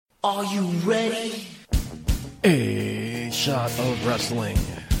Are you ready? A Shot of Wrestling,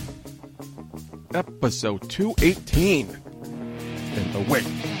 episode 218. And away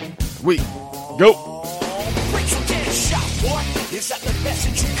we go. So get a shot, boy. Is that the best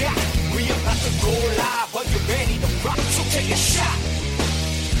that you got? We about to go live. Are you ready to rock? So take a shot.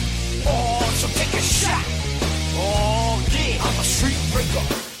 Oh, so take a shot. Oh, yeah. I'm a street breaker.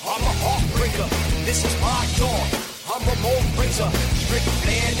 I'm a heartbreaker. This is my dawn. I'm a Ramon Razor. Rick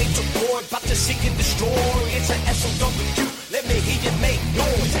Flair, Nature Boy. About to seek and destroy. It's an SOW. Let me hear you make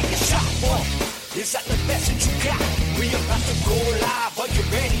noise. Take a shot, boy. Is that the best that you got? We about to go live. Are you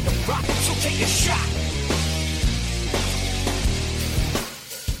ready to rock? So take a shot.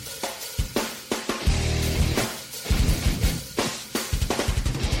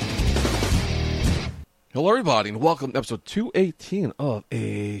 Hello, everybody, and welcome to episode 218 of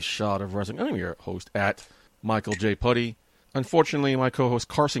A Shot of Wrestling. I'm your host at Michael J. Putty. Unfortunately, my co-host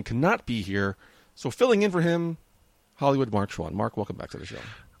Carson cannot be here, so filling in for him, Hollywood Mark Schwann. Mark, welcome back to the show.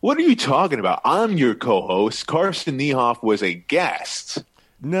 What are you talking about? I'm your co-host. Carson Niehoff was a guest.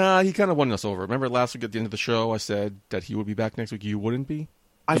 Nah, he kind of won us over. Remember last week at the end of the show, I said that he would be back next week. You wouldn't be?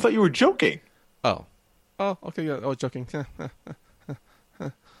 I thought you were joking. Oh, okay, yeah, I was joking.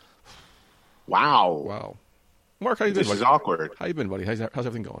 Wow. Mark, how you been, This buddy? is awkward. How you been, buddy? How's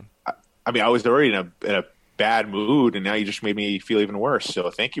everything going? I mean, I was already in a bad mood, and now you just made me feel even worse. So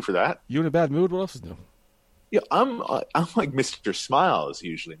thank you for that. You in a bad mood? What else is new? Yeah, I'm like Mr. Smiles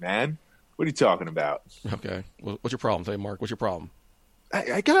usually, man. What are you talking about? Okay. Well, what's your problem? Say, Mark, what's your problem?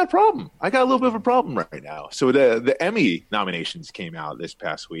 I got a problem. I got a little bit of a problem right now. So the Emmy nominations came out this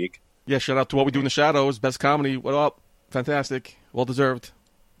past week. Yeah, shout out to What We Do in the Shadows. Best comedy. What up? Fantastic. Well deserved.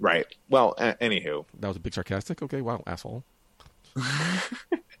 Right. Well, anywho. That was a big sarcastic? Okay, wow, asshole. I'm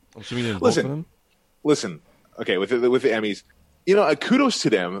assuming you didn't vote for them? Listen. Okay, with the Emmys, you know, kudos to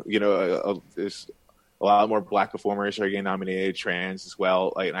them. You know, there's a lot more black performers are getting nominated, trans as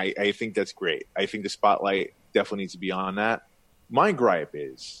well. Like, I think that's great. I think the spotlight definitely needs to be on that. My gripe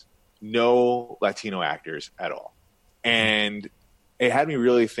is no Latino actors at all. And it had me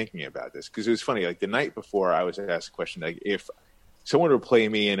really thinking about this because it was funny. Like the night before, I was asked a question, like, if someone would play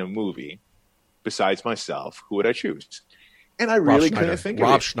me in a movie besides myself, who would I choose? And I really couldn't think of it.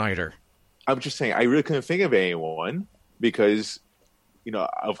 Rob Schneider. I'm just saying, I really couldn't think of anyone because, you know,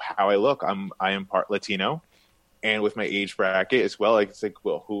 of how I look. I am part Latino, and with my age bracket as well, like, it's like,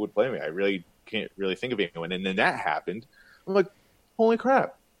 well, who would play me? I really can't really think of anyone. And then that happened. I'm like, holy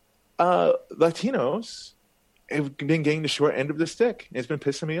crap. Latinos have been getting the short end of the stick. It's been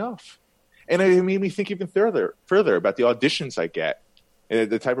pissing me off. And it made me think even further about the auditions I get and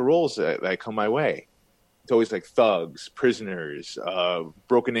the type of roles that come my way. It's always like thugs, prisoners,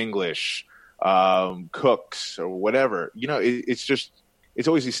 broken English, cooks, or whatever. You know, it's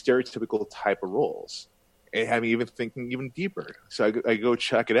always these stereotypical type of roles. It had me even thinking even deeper. So I go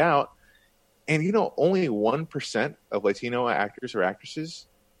check it out. And, you know, only 1% of Latino actors or actresses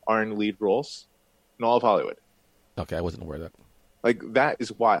are in lead roles in all of Hollywood. Okay, I wasn't aware of that. Like, that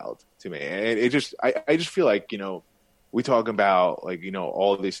is wild to me. And I just feel like, you know, we talk about, like, you know,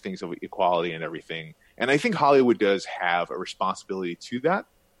 all of these things of equality and everything. And I think Hollywood does have a responsibility to that,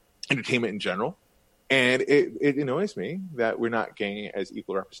 entertainment in general. And it annoys me that we're not getting as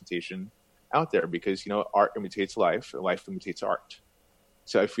equal representation out there because, you know, art imitates life, and life imitates art.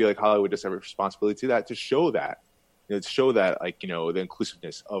 So I feel like Hollywood does have a responsibility to that, to show that, you know, to show that, like, you know, the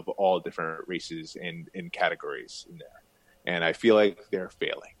inclusiveness of all different races and categories in there. And I feel like they're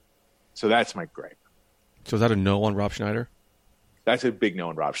failing. So that's my gripe. So is that a no on Rob Schneider? That's a big no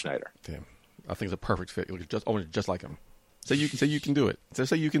on Rob Schneider. Damn. I think it's a perfect fit. You look just like him. Say you can do it.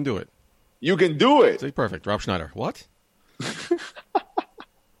 Say you can do it. You can do it. Say perfect. Rob Schneider. What?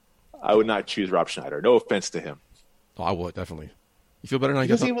 I would not choose Rob Schneider. No offense to him. Oh, I would, definitely. You feel better now? He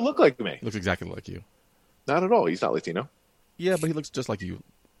doesn't even look like me. He looks exactly like you. Not at all. He's not Latino. Yeah, but he looks just like you.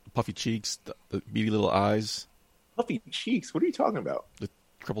 Puffy cheeks, the beady little eyes. Puffy cheeks? What are you talking about? The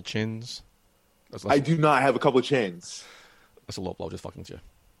triple chins. I do not have a couple of chins. That's a low blow, just fucking with you.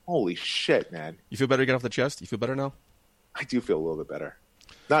 Holy shit, man. You feel better to get off the chest? You feel better now? I do feel a little bit better.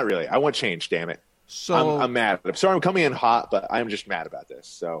 Not really. I want change, damn it. So I'm mad. I'm sorry I'm coming in hot, but I'm just mad about this.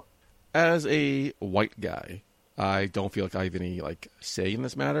 So, as a white guy, I don't feel like I have any, like, say in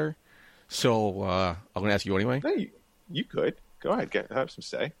this matter. So I'm going to ask you anyway. No, you could. Go ahead. Have some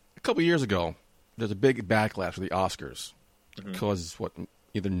say. A couple of years ago, there's a big backlash with the Oscars because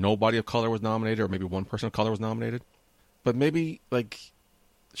either nobody of color was nominated or maybe one person of color was nominated. But maybe, like,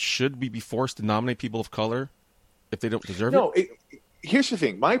 should we be forced to nominate people of color if they don't deserve it? No, here's the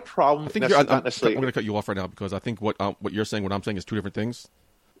thing. My problem I think not necessarily... I'm going to cut you off right now because I think what you're saying, what I'm saying is two different things.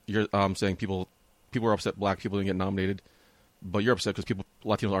 you're saying people are upset black people didn't get nominated, but you're upset because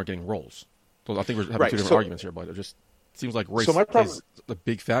Latinos aren't getting roles. So I think we're having two different arguments here, but it just seems like race is a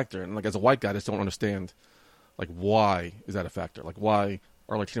big factor. And like as a white guy, I just don't understand like why is that a factor? Like why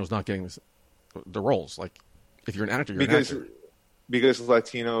are Latinos not getting the roles? Like if you're an actor, you're an actor. Because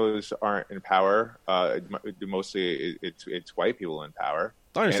Latinos aren't in power. Mostly it's white people in power.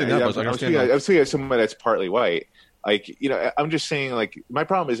 I understand that, but I understand I'm speaking as someone that's partly white. Like, you know, I'm just saying, like, my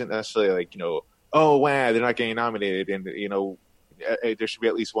problem isn't necessarily like, you know, oh wow, they're not getting nominated, and you know, there should be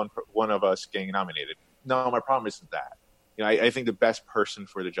at least one of us getting nominated. No, my problem isn't that. You know, I think the best person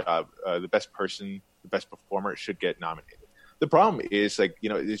for the job, the best performer should get nominated. The problem is, like, you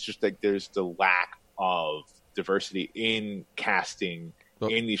know, it's just like there's the lack of diversity in casting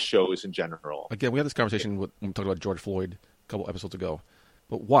in these shows in general. Again, we had this conversation when we talked about George Floyd a couple episodes ago.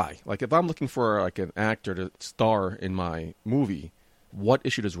 But why? Like, if I'm looking for like an actor to star in my movie, what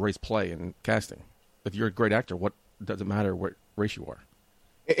issue does race play in casting? If you're a great actor, what does it matter what race you are?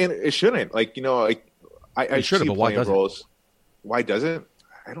 And it shouldn't. Like, you know, like I should have, but why doesn't? Roles. Why doesn't?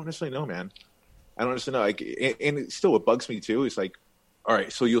 I don't necessarily know, man. I don't necessarily know. Like, and it still, what bugs me too is like, all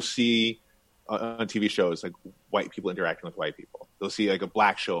right, so you'll see on TV shows like white people interacting with white people. You'll see like a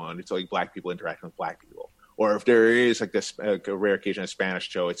black show on, it's like black people interacting with black people. Or if there is like this like a rare occasion a Spanish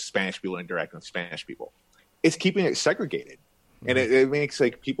show, it's Spanish people interacting with Spanish people. It's keeping it segregated, and it makes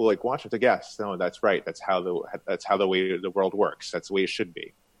like people like watch it. Like, yes, no, that's right. That's how the way the world works. That's the way it should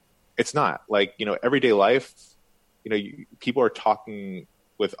be. It's not like, you know, everyday life. You know, people are talking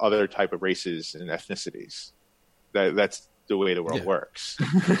with other type of races and ethnicities. That's the way the world works.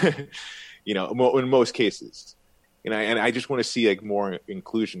 You know, in most cases. And I just want to see like more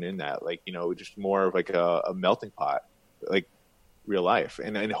inclusion in that, like, you know, just more of like a melting pot, like real life,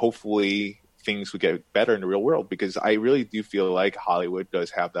 and hopefully things would get better in the real world, because I really do feel like Hollywood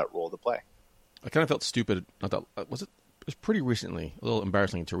does have that role to play. I kind of felt stupid. Not that was it. It was pretty recently, a little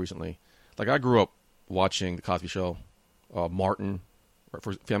embarrassing too recently. Like I grew up watching The Cosby Show, Martin,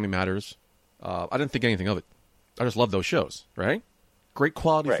 for Family Matters. I didn't think anything of it. I just loved those shows. Right, great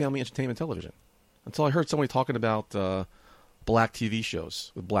quality family entertainment television. Until I heard somebody talking about black TV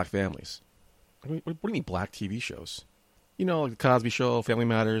shows with black families. What do you mean black TV shows? You know, like The Cosby Show, Family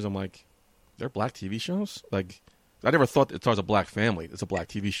Matters. I'm like, they're black TV shows? Like, I never thought it was a black family. It's a black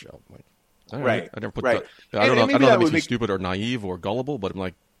TV show. I'm like, right. I never put that. I don't know if that makes me stupid or naive or gullible, but I'm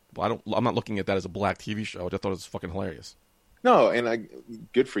like, well, I'm not looking at that as a black TV show. I just thought it was fucking hilarious. No, and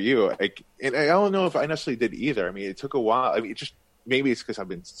good for you. And I don't know if I necessarily did either. I mean, it took a while. I mean, maybe it's because I've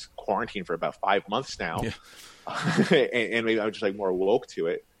been quarantined for about 5 months now, and maybe I'm just like more woke to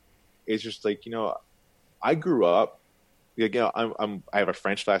it. It's just like, you know, I grew up. You know, I have a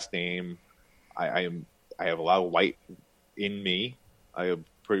French last name. I have a lot of white in me. I have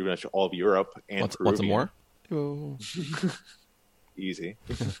pretty much all of Europe and Peruvian. Want some more? Oh. Easy,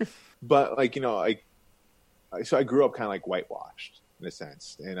 but like, you know, so I grew up kind of like whitewashed in a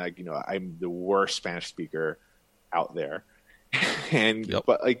sense, and like, you know, I'm the worst Spanish speaker out there.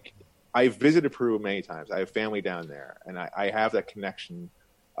 But like, I visited Peru many times. I have family down there, and I have that connection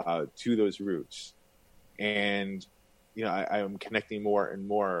to those roots. And you know, I am connecting more and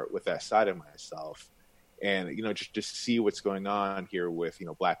more with that side of myself. And you know, just to see what's going on here with, you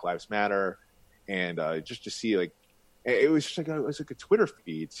know, Black Lives Matter, and just to see like, it was just like a Twitter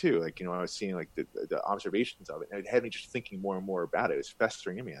feed too. Like, you know, I was seeing like the observations of it, and it had me just thinking more and more about it. It was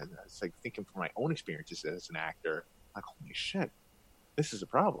festering in me. I was like thinking from my own experiences as an actor. Like, holy shit, this is a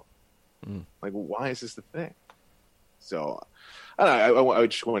problem. Like, why is this the thing? So, I don't know, I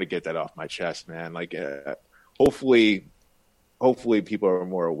just want to get that off my chest, man. Like, hopefully people are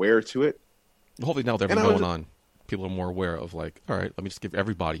more aware to it. Hopefully now with everything going on, people are more aware of like, all right, let me just give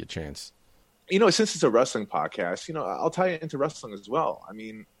everybody a chance. You know, since it's a wrestling podcast, you know, I'll tie it into wrestling as well. I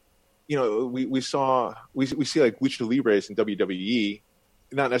mean, you know, we see like lucha libres in WWE,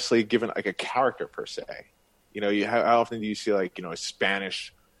 not necessarily given like a character per se. You know, how often do you see like, you know,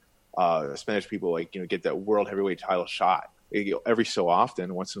 Spanish people like, you know, get that world heavyweight title shot? You know, every so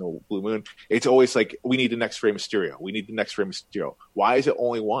often, once in a blue moon, it's always like, we need the next Rey Mysterio. We need the next Rey Mysterio. Why is it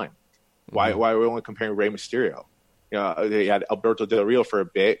only one? Why are we only comparing Rey Mysterio? You know, they had Alberto Del Rio for a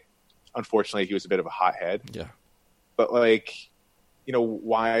bit. Unfortunately, he was a bit of a hothead. Yeah. But like, you know,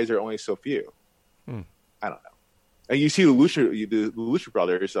 why is there only so few? I don't know. And you see the Lucha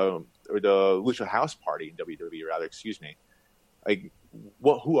Brothers, or the Lucha House Party in WWE, rather, excuse me. Like,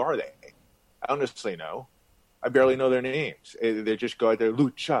 who are they? I don't necessarily know. I barely know their names. They just go out there,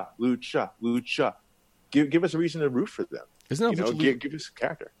 Lucha, Lucha, Lucha. Give us a reason to root for them. Isn't that give us a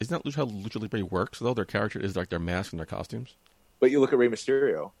character? Isn't that how Lucha Libre works, though? Their character is like their mask and their costumes? But you look at Rey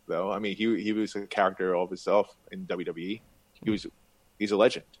Mysterio, though. I mean, he was a character all of himself in WWE. He's a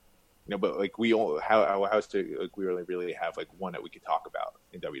legend. But like we all, how's to like we really have like one that we could talk about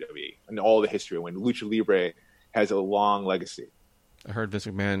in WWE and all the history when Lucha Libre has a long legacy. I heard Vince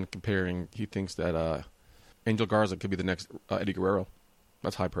McMahon comparing. He thinks that Angel Garza could be the next Eddie Guerrero.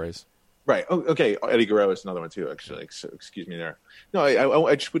 That's high praise. Right. Oh, okay. Eddie Guerrero is another one too. Actually, so, excuse me there. No,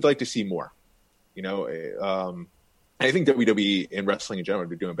 I just would like to see more. I think WWE and wrestling in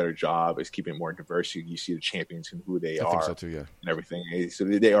general are doing a better job is keeping it more diverse. You see the champions and who they are. I think so too, yeah. And everything. So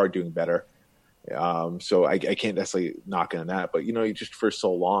they are doing better. So I can't necessarily knock on that. But, just for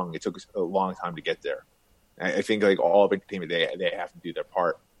so long, it took us a long time to get there. I think like all of entertainment, they have to do their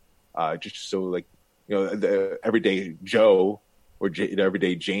part. Just so like, the everyday Joe or the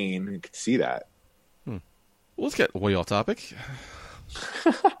everyday Jane could see that. Well, let's get way off topic.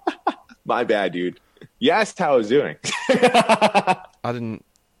 My bad, dude. You asked how I was doing. I didn't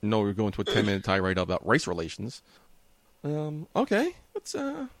know we were going to a 10-minute tirade about race relations. Okay. Let's,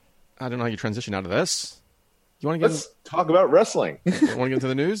 I don't know how you transition out of this. You want to Let's talk about wrestling. You want to get into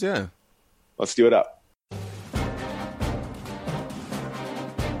the news? Yeah. Let's do it up.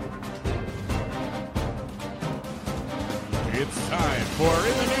 It's time for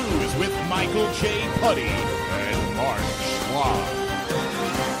In the News with Michael J. Putty and Mark Schwab.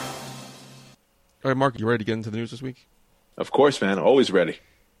 All right, Mark, you ready to get into the news this week? Of course, man. Always ready.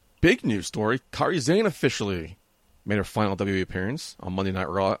 Big news story. Kairi Sane officially made her final WWE appearance on Monday Night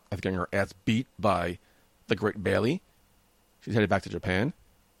Raw after getting her ass beat by the Great Bayley. She's headed back to Japan.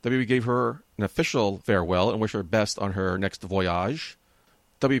 WWE gave her an official farewell and wished her best on her next voyage.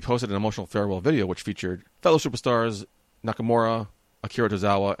 WWE posted an emotional farewell video which featured fellow superstars Nakamura, Akira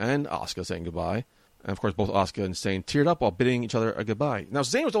Tozawa, and Asuka saying goodbye. And, of course, both Asuka and Sane teared up while bidding each other a goodbye. Now,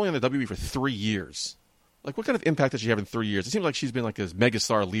 Sane was only on the WWE for 3 years. Like, what kind of impact does she have in 3 years? It seems like she's been like this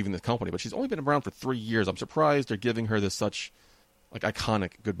megastar leaving the company, but she's only been around for 3 years. I'm surprised they're giving her this such, like,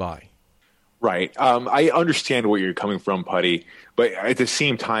 iconic goodbye. Right. I understand where you're coming from, Putty, but at the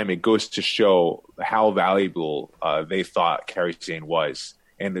same time, it goes to show how valuable they thought Kairi Sane was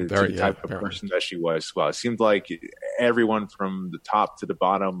and the type of person that she was. Well, it seemed like everyone from the top to the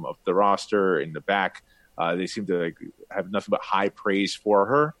bottom of the roster in the back, they seem to have nothing but high praise for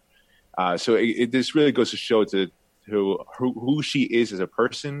her. So this really goes to show to who she is as a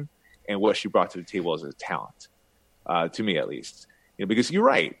person and what she brought to the table as a talent, to me at least. Because you're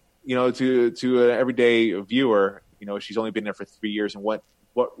right. To an everyday viewer, she's only been there for 3 years, and what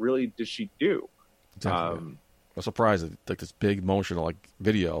really does she do? Exactly. I'm surprised at like this big emotional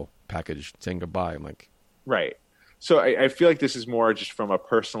video package saying goodbye. I'm like, right. So I feel like this is more just from a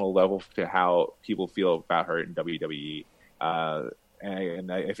personal level to how people feel about her in WWE,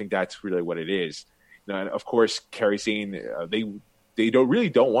 and I think that's really what it is. And of course, Kairi Sane, they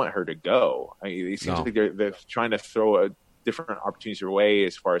don't want her to go. I mean, it seems like they're trying to throw different opportunities her way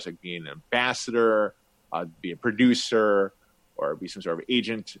as far as like being an ambassador, be a producer, or be some sort of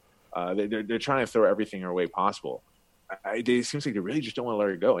agent. They're trying to throw everything her way possible. It seems like they really just don't want to let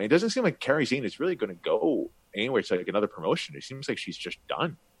her go. And it doesn't seem like Kairi Sane is really going to go anywhere. It's like another promotion. It seems like she's just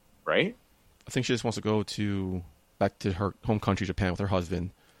done, right? I think she just wants to go back to her home country, Japan, with her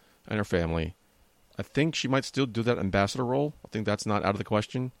husband and her family. I think she might still do that ambassador role. I think that's not out of the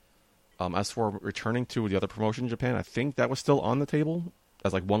question. As for returning to the other promotion in Japan, I think that was still on the table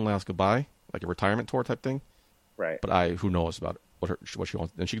as like one last goodbye, like a retirement tour type thing. Right. But who knows about what she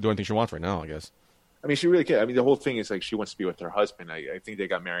wants. And she can do anything she wants right now, I guess. I mean, she really can. I mean, the whole thing is like she wants to be with her husband. I think they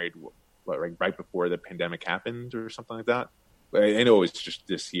got married right before the pandemic happened or something like that. I know it was just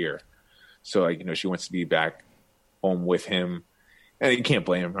this year. So, she wants to be back home with him. And you can't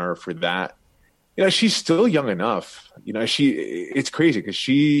blame her for that. She's still young enough. It's crazy because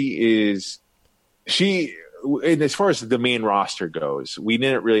and as far as the main roster goes, we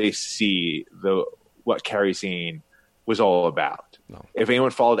didn't really see what Kairi Sane was all about. No. If anyone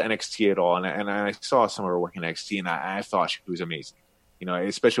followed NXT at all, and I saw some of her work in NXT, and I thought she was amazing.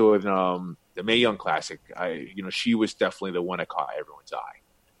 Especially with the Mae Young Classic, she was definitely the one that caught everyone's eye,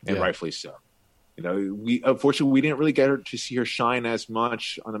 and rightfully so. Unfortunately we didn't really get her to see her shine as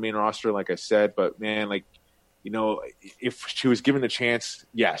much on the main roster, like I said. But man, if she was given the chance,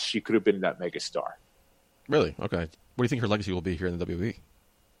 yes, she could have been that mega star. Really? Okay. What do you think her legacy will be here in the WWE?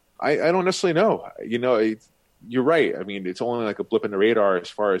 I don't necessarily know. You're right. I mean, it's only like a blip in the radar as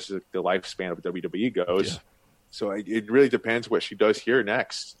far as the lifespan of WWE goes. Yeah. So it really depends what she does here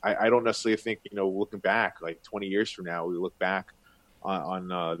next. I don't necessarily think, looking back, like 20 years from now, we look back on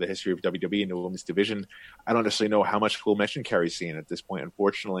the history of WWE in the women's division. I don't necessarily know how much we'll mention Kairi Sane at this point,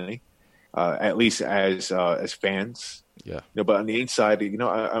 unfortunately, at least as fans. Yeah. But on the inside,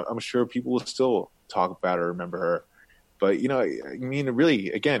 I'm sure people will still talk about her, remember her. But I mean,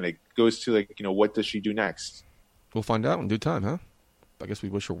 really, again, it goes to like, what does she do next? We'll find out in due time, huh? I guess we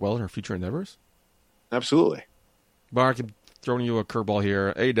wish her well in her future endeavors. Absolutely. Mark, I'm throwing you a curveball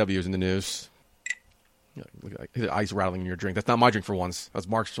here. AEW is in the news. Yeah, look at the ice rattling in your drink. That's not my drink for once. That's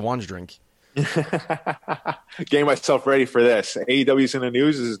Mark Swan's drink. Getting myself ready for this. AEW's in the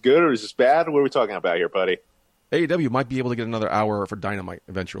news. Is this good or is this bad? What are we talking about here, buddy? AEW might be able to get another hour for Dynamite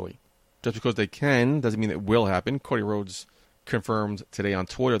eventually. Just because they can doesn't mean it will happen. Cody Rhodes confirmed today on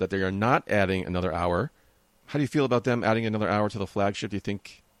Twitter that they are not adding another hour. How do you feel about them adding another hour to the flagship? Do you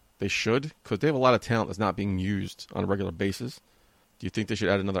think they should? Because they have a lot of talent that's not being used on a regular basis. Do you think they should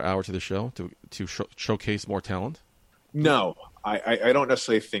add another hour to the show to showcase more talent? No, I don't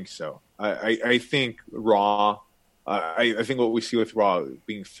necessarily think so. I think Raw, I think what we see with Raw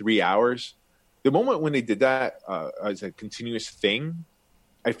being 3 hours, the moment when they did that as a continuous thing,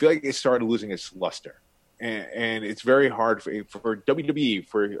 I feel like it started losing its luster. And it's very hard for WWE,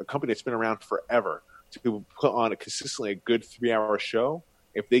 for a company that's been around forever, to put on consistently a good 3 hour show.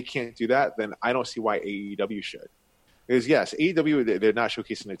 If they can't do that, then I don't see why AEW should. Because yes, AEW, they're not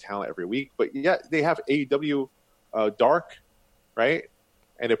showcasing their talent every week, but yet they have AEW Dark, right?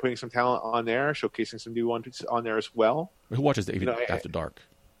 And they're putting some talent on there, showcasing some new ones on there as well. Who watches the After Dark?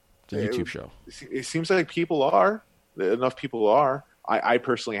 It's a YouTube show. It seems like people are. Enough people are. I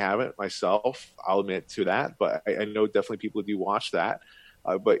personally haven't myself. I'll admit to that, but I know definitely people do watch that.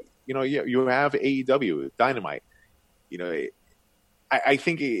 But you have AEW Dynamite. I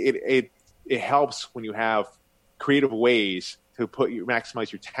think it helps when you have creative ways to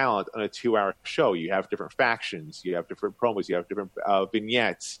maximize your talent on a 2 hour show. You have different factions, you have different promos, you have different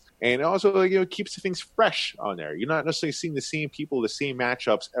vignettes, and also it keeps things fresh on there. You're not necessarily seeing the same people, the same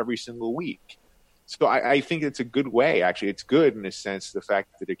matchups every single week. So I think it's a good way. Actually, it's good in a sense, the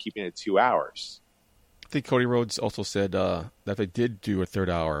fact that they're keeping it 2 hours. I think Cody Rhodes also said that if they did do a third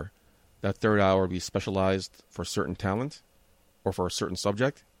hour, that third hour would be specialized for certain talent or for a certain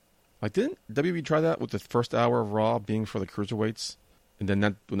subject. Like, didn't WWE try that with the first hour of Raw being for the cruiserweights? And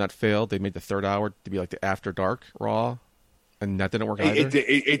then when that failed, they made the third hour to be like the After Dark Raw, and that didn't work either?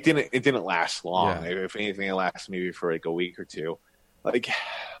 It didn't last long. Yeah. If anything, it lasted maybe for like a week or two. Like,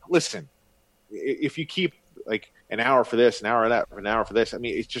 listen, if you keep like an hour for this, an hour of that, an hour for this, I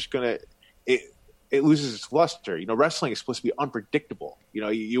mean, it's just going to – it loses its luster. Wrestling is supposed to be unpredictable.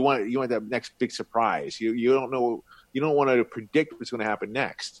 You want that next big surprise. You don't know – you don't want to predict what's going to happen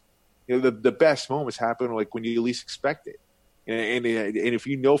next. The best moments happen like when you least expect it. And if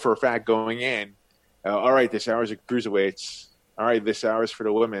you know for a fact going in, all right, this hour is cruiserweights. All right, this hour is for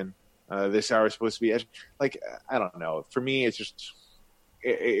the women. This hour is supposed to be like, I don't know. For me, it's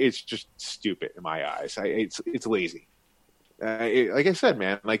just stupid in my eyes. It's lazy. Like I said,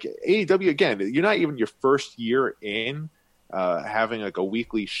 man, like AEW, again, you're not even your first year in having like a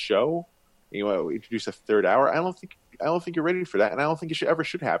weekly show. Introduce a third hour. I don't think you're ready for that, and I don't think it ever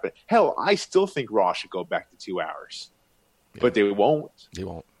should happen. Hell, I still think Raw should go back to 2 hours, but they won't. They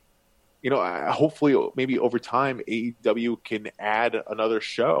won't. Hopefully, maybe over time, AEW can add another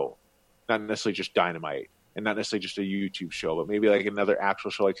show, not necessarily just Dynamite, and not necessarily just a YouTube show, but maybe like another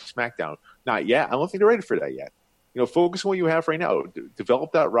actual show like SmackDown. Not yet. I don't think they're ready for that yet. Focus on what you have right now.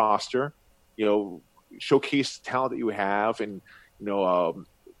 Develop that roster. Showcase the talent that you have, and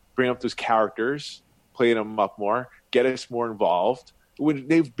bring up those characters, play them up more, get us more involved.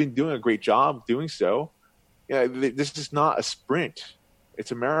 They've been doing a great job doing so. This is not a sprint;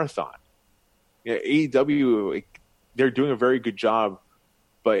 it's a marathon. AEW, they're doing a very good job,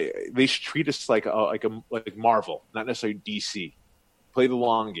 but they should treat us like Marvel, not necessarily DC. Play the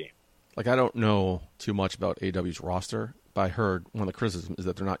long game. Like, I don't know too much about AEW's roster, but I heard one of the criticisms is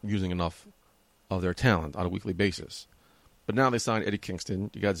that they're not using enough of their talent on a weekly basis. But now they signed Eddie Kingston.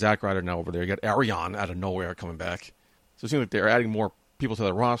 You got Zack Ryder now over there. You got Ariane out of nowhere coming back. So it seems like they're adding more people to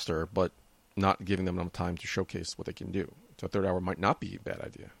their roster, but not giving them enough time to showcase what they can do. So a third hour might not be a bad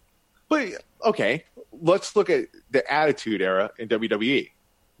idea. But, okay, let's look at the Attitude Era in WWE.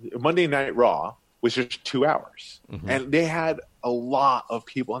 Monday Night Raw was just 2 hours. Mm-hmm. And they had a lot of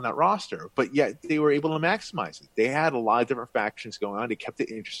people on that roster, but yet they were able to maximize it. They had a lot of different factions going on. They kept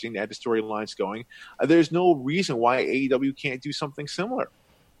it interesting. They had the storylines going. There's no reason why AEW can't do something similar.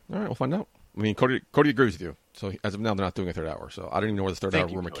 All right, we'll find out. I mean, Cody agrees with you. So as of now, they're not doing a third hour. So I don't even know where the third hour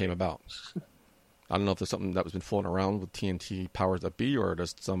rumor came about. I don't know if there's something that was been floating around with TNT powers that be, or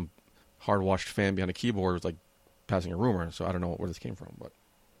just some hard-washed fan behind a keyboard was like passing a rumor. So I don't know where this came from, but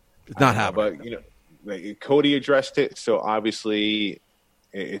it's not happening. But Cody addressed it, so obviously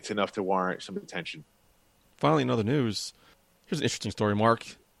it's enough to warrant some attention. Finally, in other news, here's an interesting story,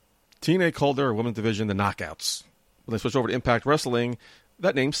 Mark. TNA called their women's division the Knockouts. When they switched over to Impact Wrestling,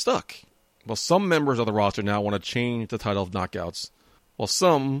 that name stuck. Well, some members of the roster now want to change the title of Knockouts, while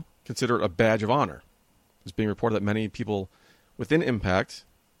some consider it a badge of honor. It's being reported that many people within Impact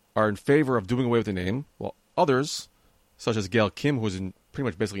are in favor of doing away with the name, while others, such as Gail Kim, who is pretty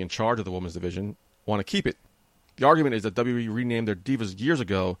much basically in charge of the women's division, want to keep it. The argument is that WWE renamed their Divas years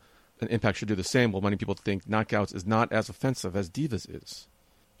ago, and Impact should do the same, while many people think Knockouts is not as offensive as Divas is,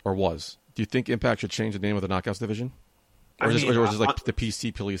 or was. Do you think Impact should change the name of the Knockouts division? Or is this like the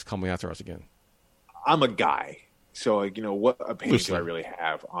PC police coming after us again? I'm a guy, so like, what opinion do I really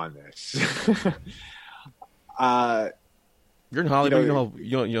have on this? You're in Hollywood,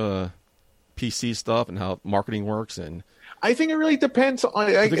 you know PC stuff and how marketing works, and I think it really depends on.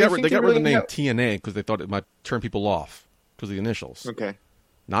 They got rid of the name TNA because they thought it might turn people off because of the initials. Okay.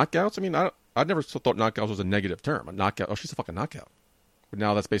 Knockouts. I mean, I never thought knockouts was a negative term. A knockout. Oh, she's a fucking knockout. But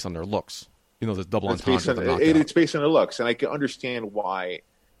now that's based on their looks. There's double entendre. It's based on their looks, and I can understand why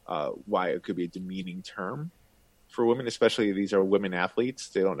it could be a demeaning term for women, especially these are women athletes.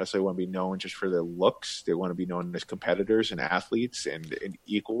 They don't necessarily want to be known just for their looks. They want to be known as competitors and athletes and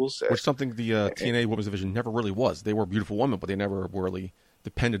equals. Which something the TNA women's division never really was. They were beautiful women, but they never really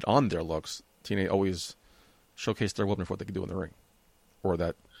depended on their looks. TNA always showcased their women for what they could do in the ring. Or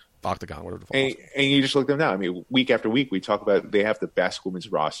that octagon, whatever the fuck. And you just look them down. I mean, week after week, we talk about they have the best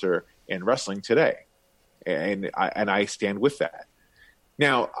women's roster in wrestling today. And I stand with that.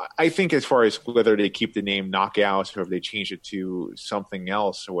 Now, I think as far as whether they keep the name Knockouts or if they change it to something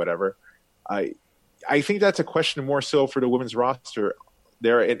else or whatever, I think that's a question more so for the women's roster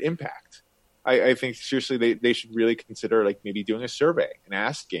there at Impact. I think, seriously, they should really consider like maybe doing a survey and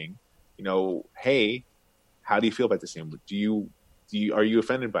asking, hey, how do you feel about this name? Are you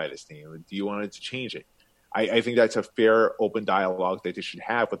offended by this name? Do you want it to change it? I think that's a fair, open dialogue that they should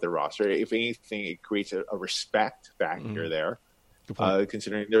have with their roster. If anything, it creates a respect factor there.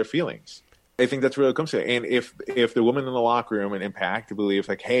 Considering their feelings. I think that's what it comes to. And if the women in the locker room and Impact believe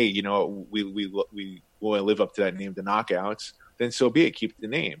like, hey, we want to live up to that name, the Knockouts, then so be it. Keep the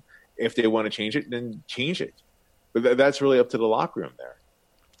name. If they want to change it, then change it. But that's really up to the locker room there.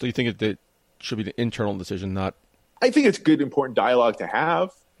 So you think it should be the internal decision, not... I think it's good, important dialogue to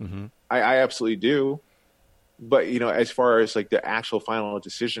have. Mm-hmm. I absolutely do. But, as far as like the actual final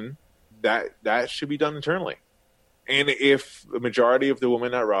decision, that should be done internally. And if the majority of the women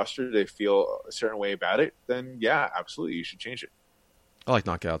in that roster, they feel a certain way about it, then yeah, absolutely, you should change it. I like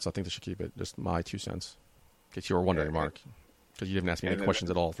Knockouts. I think they should keep it. Just my 2 cents. In case you were wondering, Mark. Because you didn't ask me any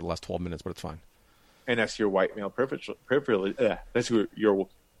questions at all for the last 12 minutes, but it's fine. And that's your white male privilege. That's your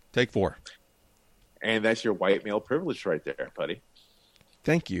Take 4. And that's your white male privilege right there, buddy.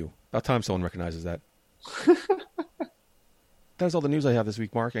 Thank you. About time someone recognizes that. That's all the news I have this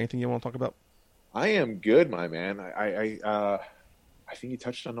week, Mark. Anything you want to talk about? I am good, my man. I think you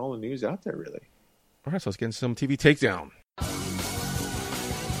touched on all the news out there, really. All right, so let's get into some TV Takedown.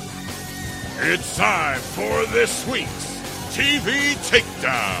 It's time for this week's TV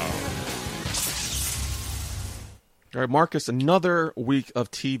Takedown. All right, Marcus, another week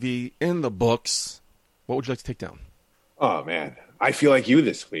of TV in the books. What would you like to take down? Oh, man. I feel like you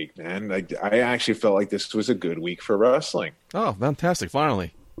this week, man. I actually felt like this was a good week for wrestling. Oh, fantastic.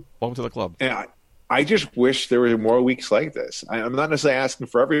 Finally. Welcome to the club. And I just wish there were more weeks like this. I'm not necessarily asking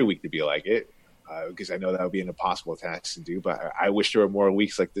for every week to be like it, because I know that would be an impossible task to do, but I wish there were more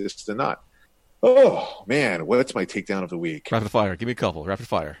weeks like this than not. Oh, man. What's my takedown of the week? Rapid fire. Give me a couple. Rapid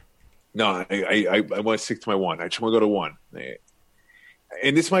fire. No, I want to stick to my one. I just want to go to one.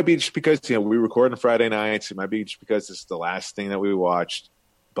 And this might be just because, we record on Friday nights. It might be just because this is the last thing that we watched.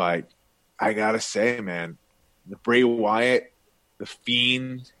 But I got to say, man, the Bray Wyatt, the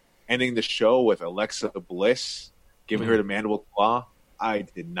Fiend, ending the show with Alexa Bliss, giving her the mandible claw, I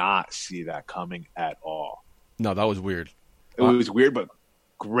did not see that coming at all. No, that was weird. It was weird, but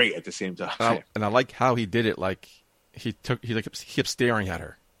great at the same time. And I like how he did it. Like, he kept staring at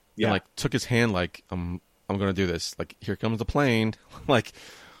her. Yeah. And, took his hand like, I'm going to do this. Like, here comes the plane. like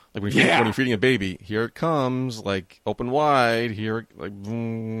when you're feeding a baby, here it comes. Like, open wide. Here,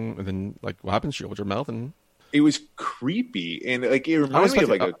 boom. And then, what happens? She opens her mouth and... It was creepy, and it reminded me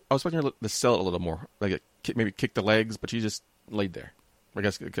of I was expecting her to sell it a little more, maybe kick the legs, but she just laid there. I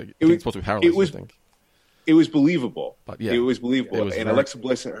guess it's supposed to be paralyzed. I think it was believable. But yeah, it was believable. Alexa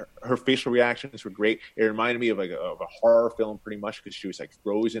Bliss, her facial reactions were great. It reminded me of a horror film, pretty much, because she was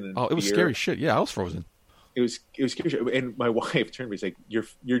frozen. In it was scary shit. Yeah, I was frozen. It was scary, and my wife turned to me. It's like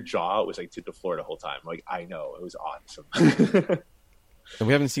your jaw was to the floor the whole time. I'm like, I know, it was awesome. And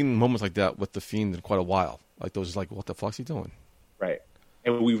we haven't seen moments like that with the Fiend in quite a while. Like those, like, what the fuck's he doing? Right.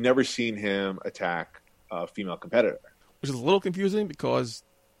 And we've never seen him attack a female competitor. Which is a little confusing because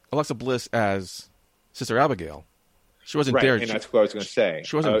Alexa Bliss as Sister Abigail, she wasn't Right, there. and that's what I was going to say.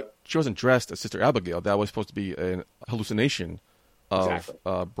 She wasn't dressed as Sister Abigail. That was supposed to be a hallucination of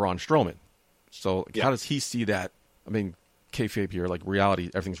Exactly. Braun Strowman. So Yeah. how does he see that? I mean, kayfabe here, like reality,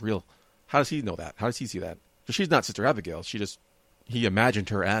 everything's real. How does he know that? How does he see that? So she's not Sister Abigail. He imagined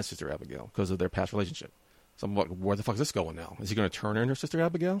her as Sister Abigail because of their past relationship. So I'm like, where the fuck is this going now? Is he going to turn her into Sister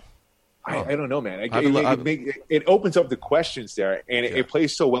Abigail? I don't know, man. It It opens up the questions there, and it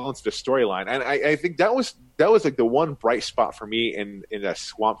plays so well into the storyline. And I think that was like the one bright spot for me in that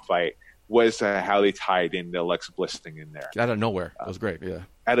swamp fight was how they tied in the Alexa Bliss thing in there Out of nowhere. That was great, yeah.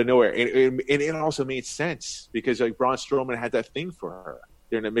 out of nowhere, and it also made sense because like Braun Strowman had that thing for her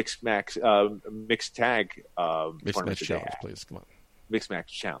during the mixed tag Mixed tournament match that they challenge, had. please. Come on. Mixed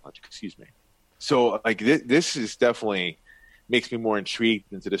match challenge. Excuse me. So like this is definitely makes me more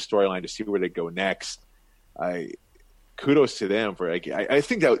intrigued into the storyline to see where they go next. Kudos to them for like I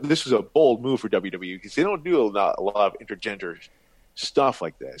think that this was a bold move for WWE because they don't do a lot of intergender stuff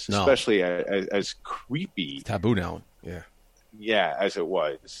like this, No. especially as creepy, It's taboo now. Yeah. as it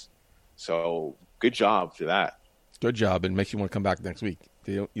was. So good job for that. Good job, and makes you want to come back next week.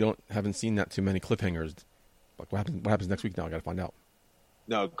 Haven't seen that too many cliffhangers. Like what happens next week now? I got to find out.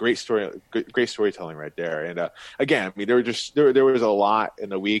 No, great storytelling right there. And again, I mean, there was a lot in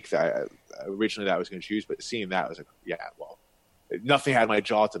the week that originally that I was going to choose, but seeing that I was like, yeah, well, nothing had my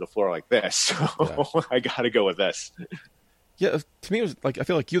jaw to the floor like this, so Yeah. I got to go with this. Yeah, to me it was like I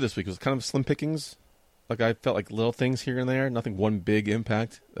feel like you this week. It was kind of slim pickings. Like I felt like little things here and there, nothing one big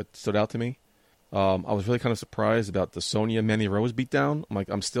impact that stood out to me. I was really kind of surprised about the Sonya Mandy Rose beatdown. I'm like,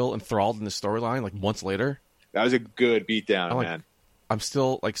 I'm still enthralled in the storyline. Like months later, That was a good beatdown, like- man. I'm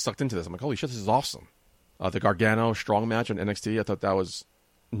still like sucked into this. I'm like, holy shit, this is awesome. The Gargano strong match on NXT, I thought that was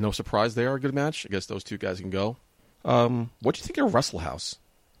no surprise there. A good match. I guess those two guys can go. What do you think of Wrestle House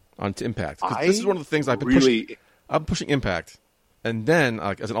on Impact? 'Cause this is one of the things I've been pushing. I'm pushing Impact, and then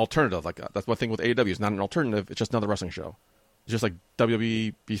as an alternative, like that's one thing with AEW. It's not an alternative. It's just another wrestling show. It's just like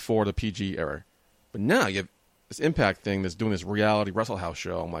WWE before the PG era. But now you have this Impact thing that's doing this reality Wrestle House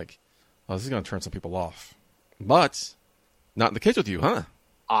show. I'm like, oh, this is going to turn some people off. But not in the case with you, huh?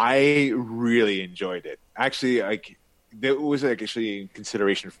 I really enjoyed it. Actually, like that was like actually in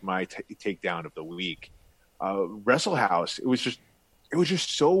consideration for my takedown of the week. Wrestle House. It was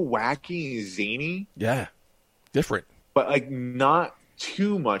just so wacky and zany. Yeah, different. But like not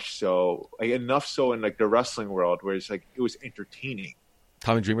too much so, like enough so in like the wrestling world where it's like it was entertaining.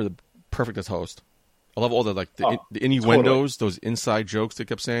 Tommy Dreamer, the perfect as host. I love all the the totally. innuendos, those inside jokes they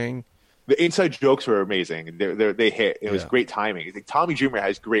kept saying. The inside jokes were amazing. They hit. It was Yeah. great timing. I think Tommy Dreamer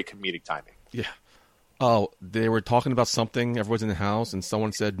has great comedic timing. Yeah. Oh, they were talking about something. Everyone's in the house, and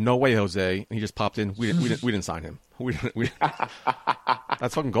someone said, "No way, Jose!" And he just popped in. We didn't sign him. We didn't.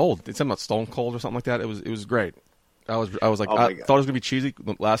 That's fucking gold. They said about Stone Cold or something like that. It was great. I was like, Oh my I God. thought it was gonna be cheesy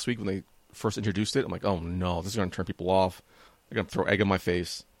last week when they first introduced it. I'm like, oh no, this is gonna turn people off. They're gonna throw egg in my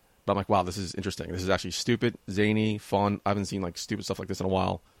face. But I'm like, wow, this is interesting. This is actually stupid, zany, fun. I haven't seen like stupid stuff like this in a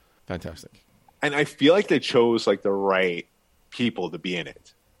while. Fantastic. And I feel like they chose like the right people to be in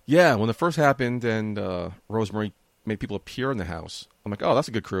it. Yeah, when it first happened and Rosemary made people appear in the house, I'm like, oh, that's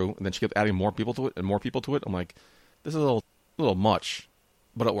a good crew. And then she kept adding more people to it and more people to it. I'm like, this is a little much,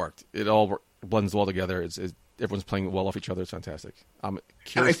 but it worked. It all blends well together. It's everyone's playing well off each other. It's fantastic. I'm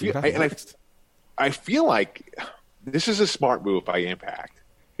curious. I feel like this is a smart move by Impact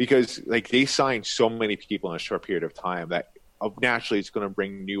because like they signed so many people in a short period of time that naturally it's going to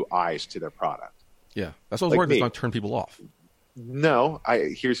bring new eyes to their product. Yeah, that's what I was Like worried. me. It's going to turn people off. No,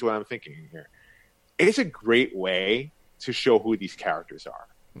 here's what I'm thinking here. It's a great way to show who these characters are.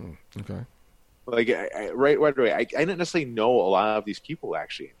 Okay. Like right away, I didn't necessarily know a lot of these people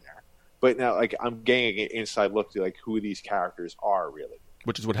actually in there, but now like I'm getting an inside look to like who these characters are really.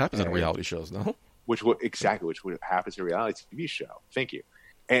 Which is what happens in reality shows, no? Which what happens in a reality TV show. Thank you.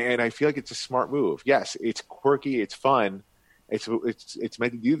 And I feel like it's a smart move. Yes, it's quirky, it's fun, it's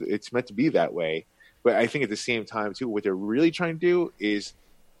meant to be that way. But I think at the same time too, what they're really trying to do is,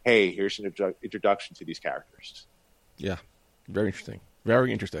 hey, here's an introduction to these characters. Yeah, very interesting.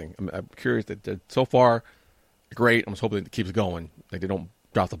 Very interesting. I'm curious that so far, great. I'm just hoping it keeps going. Like they don't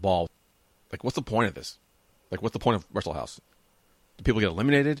drop the ball. Like, what's the point of this? Like, what's the point of Wrestle House? Do people get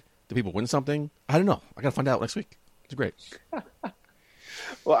eliminated? Do people win something? I don't know. I gotta find out next week. It's great.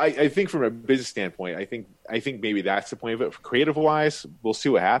 Well, I think from a business standpoint, I think maybe that's the point of it. Creative wise, we'll see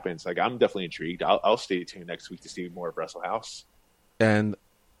what happens. Like I'm definitely intrigued. I'll stay tuned next week to see more of Wrestle House. And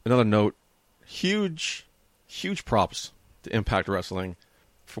another note, huge props to Impact Wrestling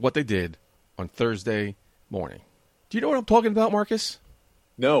for what they did on Thursday morning. Do you know what I'm talking about, Marcus?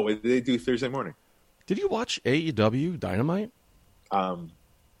 No, what did they do Thursday morning? Did you watch AEW Dynamite? Look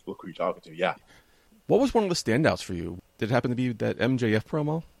who you're talking to. Yeah. What was one of the standouts for you? Did it happen to be that MJF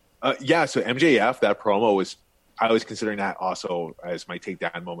promo? Yeah, so MJF, that promo was, I was considering that also as my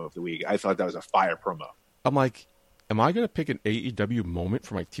takedown moment of the week. I thought that was a fire promo. I'm like, am I going to pick an AEW moment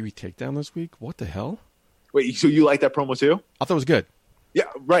for my TV takedown this week? What the hell? Wait, so you like that promo too? I thought it was good. Yeah,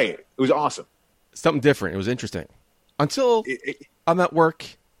 right. It was awesome. Something different. It was interesting. Until I'm at work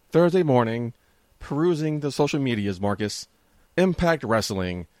Thursday morning, perusing the social medias, Marcus, Impact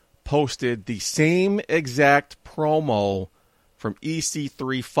Wrestling posted the same exact promo from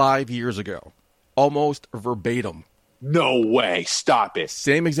EC3 5 years ago. Almost verbatim. No way. Stop it.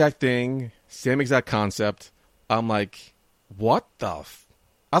 Same exact thing. Same exact concept. I'm like, what the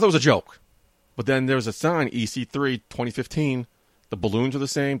I thought it was a joke. But then there was a sign, EC3 2015. The balloons were the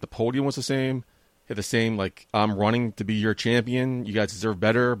same. The podium was the same. Had the same, like, I'm running to be your champion. You guys deserve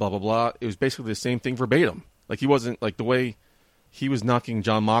better, blah, blah, blah. It was basically the same thing verbatim. Like, he wasn't, like, the way he was knocking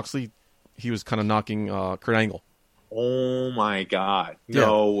John Moxley, he was kind of knocking Kurt Angle. Oh, my God.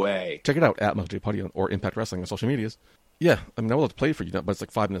 No way. Check it out at Michael J. Putty or Impact Wrestling on social medias. Yeah, I mean, I will have to play it for you, but it's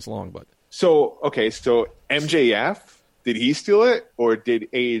like 5 minutes long. But So MJF, did he steal it or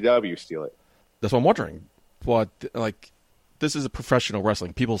did AEW steal it? that's what I'm wondering. But, like, this is a professional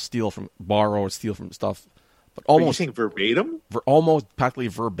wrestling. People borrow or steal from stuff. But Are you almost saying verbatim? almost practically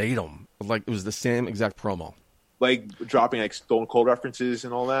verbatim. Like, it was the same exact promo. Like dropping like Stone Cold references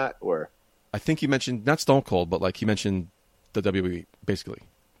and all that? Or I think he mentioned, not Stone Cold, but like he mentioned the WWE, basically.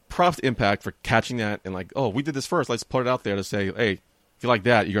 Props to Impact for catching that and like, oh, we did this first. Let's put it out there to say, hey, if you like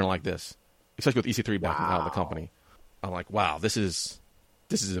that, you're going to like this. Especially with EC3 backing out of the company. I'm like, wow, this is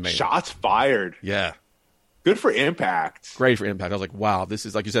amazing. Shots fired. Yeah. Good for Impact. Great for Impact. I was like, wow, this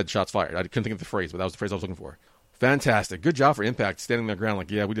is, like you said, shots fired. I couldn't think of the phrase, but that was the phrase I was looking for. Fantastic. Good job for Impact standing their ground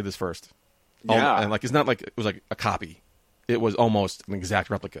like, yeah, we did this first. Yeah. And like, it's not like it was like a copy. It was almost an exact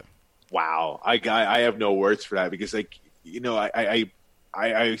replica. Wow. I have no words for that because, like, you know, I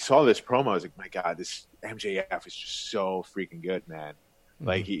saw this promo. I was like, my God, this MJF is just so freaking good, man. Mm-hmm.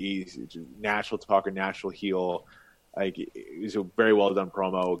 Like, he's a natural talker, natural heel. Like, it was a very well done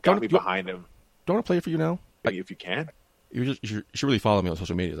promo. Got me behind him. Do I want to play it for you now? If you can. You should really follow me on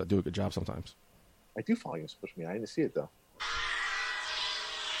social media. I do a good job sometimes. I do follow you on social media. I didn't see it, though.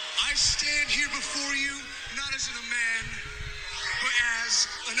 I stand here before you not as a man, but as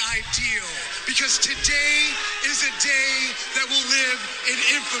an ideal. Because today is a day that will live in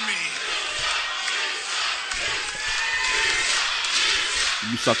infamy.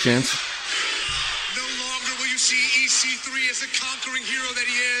 You suck, Chance. No longer will you see EC3 as a conquering hero that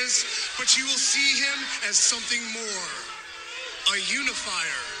he is, but you will see him as something more. A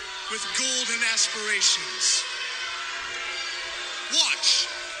unifier with golden aspirations. Watch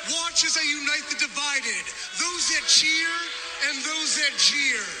as I unite the divided, those that cheer and those that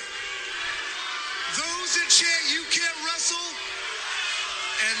jeer. Those that chant, you can't wrestle,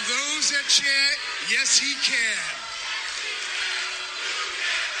 and those that chant, yes, he can.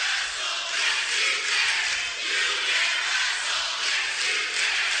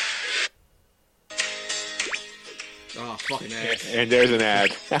 Oh, fucking ad. And there's an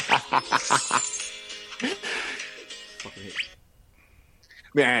ad. Fucking hate.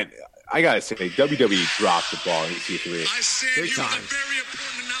 Man, I gotta say, WWE dropped the ball in EC3. I stand here with a very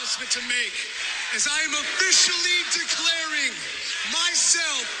important announcement to make, as I am officially declaring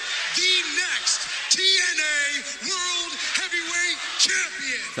myself the next TNA World Heavyweight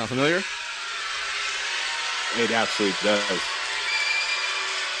Champion. Sound familiar? It absolutely does.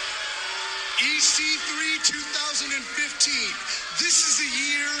 EC3 2015. This is the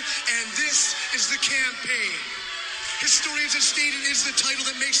year, and this is the campaign. Historians have stated it is the title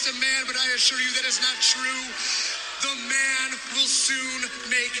that makes the man, but I assure you that is not true. The man will soon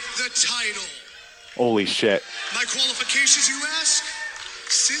make the title. Holy shit. My qualifications, you ask?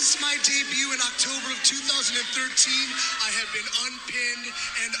 Since my debut in October of 2013, I have been unpinned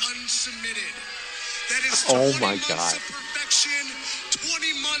and unsubmitted. That is 20 months of perfection,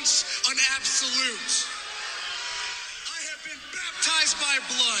 20 months on absolute. I have been baptized by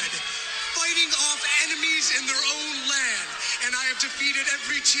blood, fighting off enemies in their own land, and I have defeated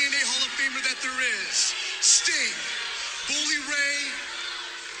every TNA Hall of Famer that there is. Sting, Bully Ray,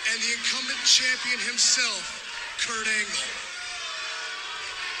 and the incumbent champion himself, Kurt Angle.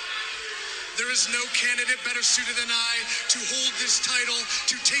 There is no candidate better suited than I to hold this title,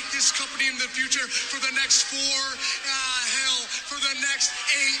 to take this company in the future for the next for the next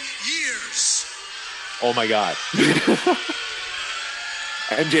 8 years. Oh my God.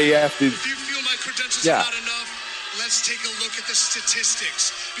 MJF did. If you feel my credentials Yeah. are not enough, let's take a look at the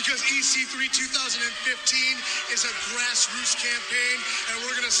statistics. Because EC3 2015 is a grassroots campaign, and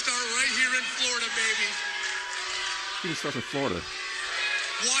we're going to start right here in Florida, baby. He starts in Florida.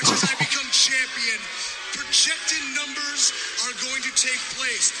 Watch as I become champion. Projected numbers are going to take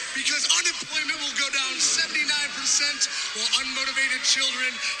place because unemployment will go down 79%, while unmotivated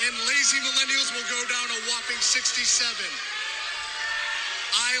children and lazy millennials will go down a whopping 67.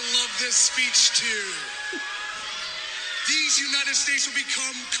 I love this speech too. These United States will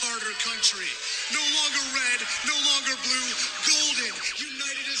become Carter country. No longer red, no longer blue, golden,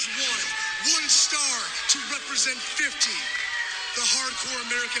 united as one. One star to represent 50. The hardcore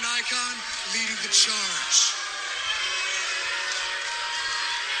American icon leading the charge.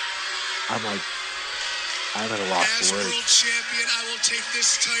 I'm at a loss As for world words. champion, I will take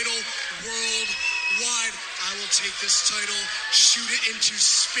this title worldwide. I will take this title, shoot it into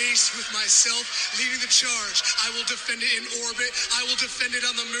space with myself, leading the charge. I will defend it in orbit. I will defend it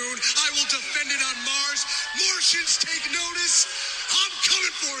on the moon. I will defend it on Mars. Martians, take notice. I'm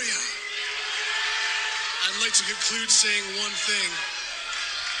coming for you. I'd like to conclude saying one thing.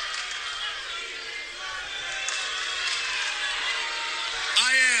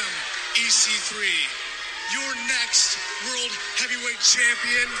 I am EC3, your next World Heavyweight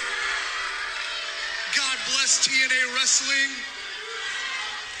Champion. God bless TNA Wrestling.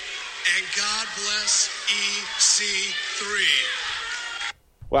 And God bless EC3.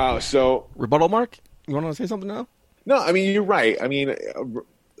 Wow. So Rebuttal, Mark? You want to say something now? no, I mean you're right. I mean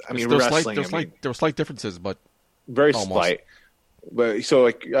wrestling. There were slight differences, but very almost. slight. But so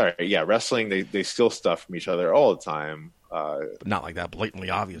like, all right, yeah, wrestling. They steal stuff from each other all the time. not like that blatantly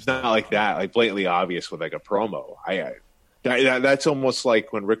obvious. Not like that, like blatantly obvious with like a promo. That's almost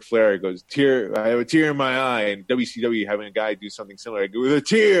like when Ric Flair goes, I have a tear in my eye, and WCW having a guy do something similar. I go, with a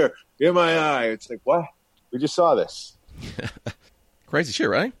tear in my eye. It's like, what? We just saw this. Crazy shit,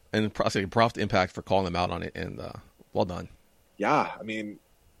 right? And props to Impact for calling them out on it, and well done. Yeah, I mean,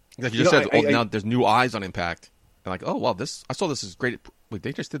 Like you just said, now there's new eyes on Impact. And like, oh, wow, I saw this is great. Wait,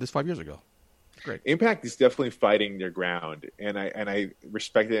 they just did this 5 years ago. Great. Impact is definitely fighting their ground, and I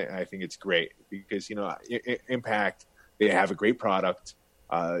respect it, and I think it's great because Impact, they have a great product.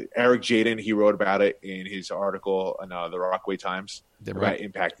 Eric Jaden, he wrote about it in his article on the Rockaway Times about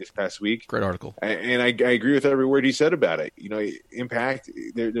Impact this past week. Great article, and I agree with every word he said about it. Impact,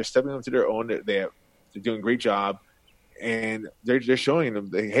 they're stepping up to their own. They're doing a great job, and they're showing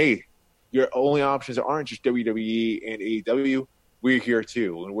them, hey, your only options aren't just WWE and AEW. We're here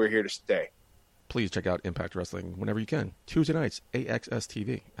too, and we're here to stay. Please check out Impact Wrestling whenever you can. Tuesday nights, AXS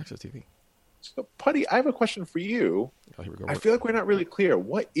TV. So, Putty, I have a question for you. Oh, here we go. I feel like we're not really clear.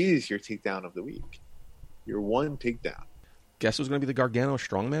 What is your takedown of the week? Your one takedown. Guess who's going to be the Gargano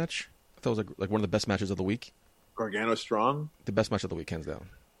Strong match? I thought it was like one of the best matches of the week. Gargano Strong? The best match of the week, hands down.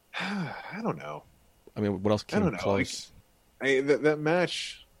 I don't know. I mean, what else came close? That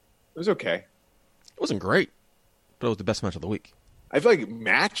match, it was okay. It wasn't great, but it was the best match of the week. I feel like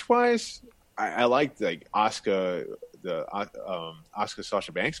match-wise, I liked like Asuka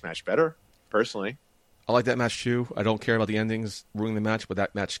Sasha Banks match better, personally. I like that match too. I don't care about the endings ruining the match, but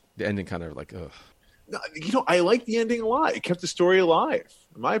that match, the ending kind of like, ugh. No, I like the ending a lot. It kept the story alive,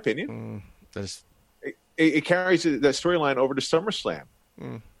 in my opinion. It carries that storyline over to SummerSlam.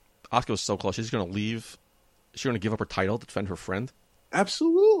 Asuka was so close. She's going to leave. She's going to give up her title to defend her friend.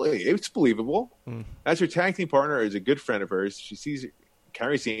 Absolutely. It's believable. As her tag team partner is a good friend of hers. She sees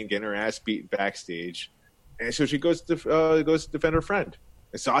Kairi Sane getting her ass beaten backstage. And so she goes to defend her friend.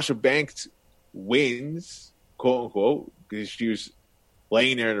 And Sasha Banks wins, quote unquote, because she was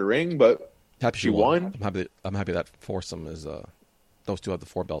laying there in the ring, but happy she won. I'm happy that foursome is those two have the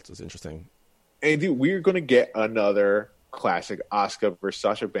 4 belts is interesting. And dude, we're gonna get another classic Asuka versus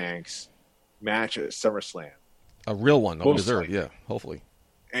Sasha Banks match at SummerSlam. A real one, deserved, yeah, hopefully.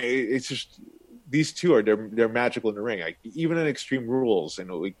 And it's just these two they're magical in the ring. Like, even in Extreme Rules,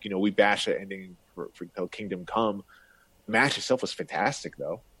 and we bash the ending for Kingdom Come. The match itself was fantastic,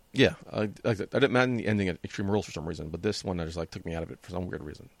 though. Yeah, I didn't mind the ending at Extreme Rules for some reason, but this one I just took me out of it for some weird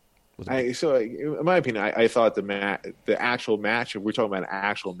reason. So, in my opinion, I thought the actual match, if we're talking about an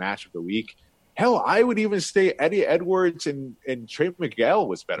actual match of the week, hell, I would even say Eddie Edwards and Trey Miguel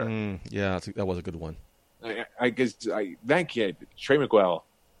was better. Yeah, that was a good one. I guess that kid, Miguel.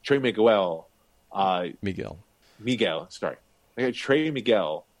 Sorry, I got Trey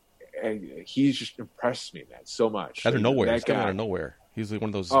Miguel he's just impressed me, man, so much. Out of nowhere. That He's coming guy. out of nowhere. He's like one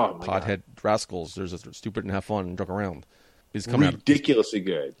of those Oh, my pothead rascals. There's a stupid and have fun and joke around. He's coming out. Ridiculously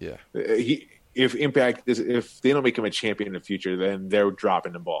good. Yeah. If Impact if they don't make him a champion in the future, then they're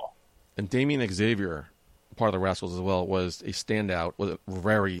dropping the ball. And Damien Xavier, part of the Rascals as well, was a standout. Was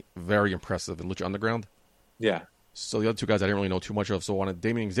very, very impressive in Lucha Underground. Yeah. So the other two guys I didn't really know too much of. So when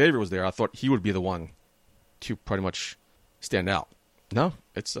Damien Xavier was there, I thought he would be the one to pretty much stand out. No,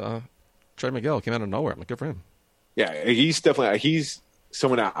 it's Trey Miguel came out of nowhere. I'm like, good for him. Yeah, he's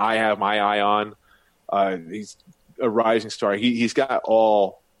someone that I have my eye on. He's a rising star. He's got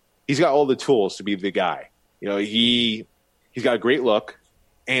all the tools to be the guy. You know, he's got a great look,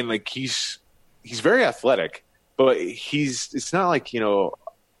 and like he's very athletic. But it's not like, you know,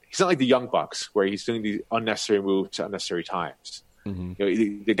 he's not like the Young Bucks where he's doing these unnecessary moves at unnecessary times. Mm-hmm. You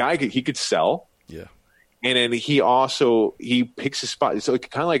know, the guy he could sell. Yeah. And then he picks his spot. So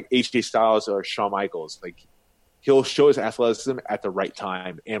kind of like AJ Styles or Shawn Michaels. Like he'll show his athleticism at the right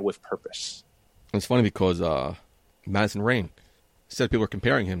time and with purpose. It's funny because Madison Rayne said people were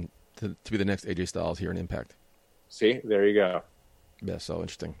comparing him to be the next AJ Styles here in Impact. See, there you go. Yeah, so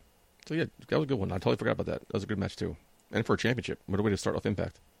interesting. So yeah, that was a good one. I totally forgot about that. That was a good match too, and for a championship. What a way to start off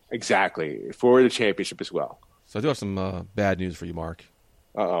Impact. Exactly, for the championship as well. So I do have some bad news for you, Mark.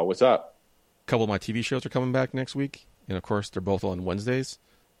 What's up? A couple of my TV shows are coming back next week, and of course they're both on Wednesdays.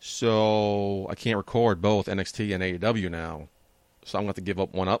 So I can't record both NXT and AEW now. So I'm going to have to give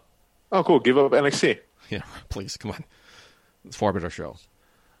up one up. Oh, cool. Give up NXT. Yeah, please, come on. It's a far better show.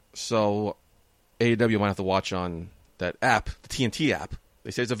 So AEW might have to watch on that app, the TNT app.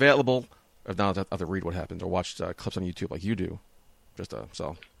 They say it's available. If not, I have to read what happens or watch clips on YouTube like you do.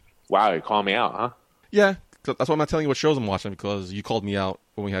 So. Wow, you're calling me out, huh? Yeah, that's why I'm not telling you what shows I'm watching, because you called me out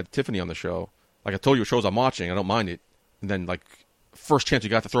when we had Tiffany on the show. Like, I told you what shows I'm watching. I don't mind it. And then, like, first chance you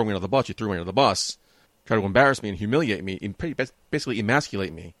got to throw me under the bus, you threw me under the bus. Try to embarrass me and humiliate me and basically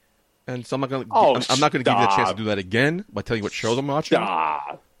emasculate me. And so I'm not going to I'm not going to give you the chance to do that again by telling you what shows I'm watching.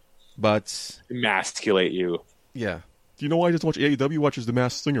 Stop. But Emasculate you. Yeah. Do you know why I just watch AEW? Watches The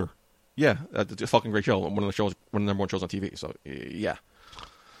Masked Singer. Yeah, it's a fucking great show. One of the number one shows on TV. So, yeah.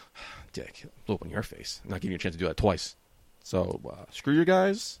 Dick, blew up in your face. I'm not giving you a chance to do that twice. So, screw you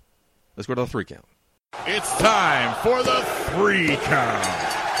guys. Let's go to the 3 count. It's time for the 3 count.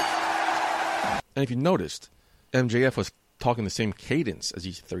 And if you noticed, MJF was talking the same cadence as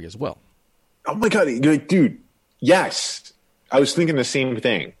EC3 as well. Oh my god, dude! Yes, I was thinking the same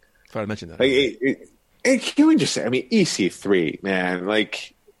thing. I thought I mentioned that. Like, can we just say? I mean, EC3, man.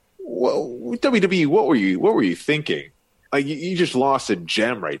 Like, WWE, what were you thinking? Like, you just lost a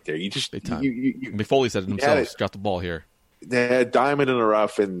gem right there. You just Mick Foley said it himself. Got the ball here. They had a diamond in the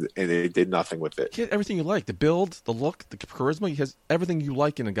rough, and they did nothing with it. He had everything you like: the build, the look, the charisma. He has everything you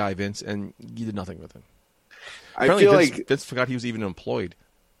like in a guy, Vince, and you did nothing with him. Apparently, I feel Vince forgot he was even employed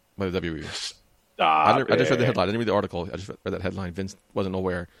by the WWE. Stop I just read the headline. I didn't read the article. I just read that headline. Vince wasn't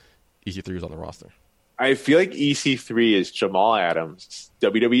aware EC3 was on the roster. I feel like EC3 is Jamal Adams.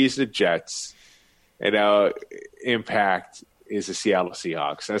 WWE is the Jets. And now Impact is the Seattle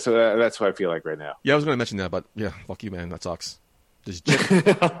Seahawks. That's what I feel like right now. Yeah, I was going to mention that, but yeah, fuck you, man. That sucks.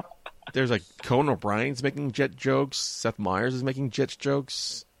 There's like Conan O'Brien's making Jet jokes. Seth Meyers is making Jet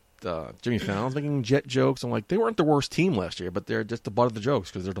jokes. Jimmy Fallon's making Jet jokes. I'm like, they weren't the worst team last year, but they're just the butt of the jokes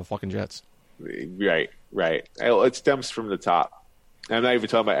because they're the fucking Jets. Right. It stems from the top. I'm not even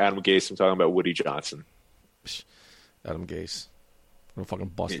talking about Adam Gase. I'm talking about Woody Johnson. Adam Gase. What a fucking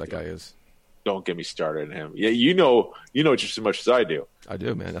bust that guy is. Don't get me started on him. Yeah, you know just as much as I do. I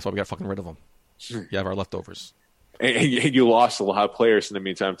do, man. That's why we got fucking rid of him. You have our leftovers. And you lost a lot of players in the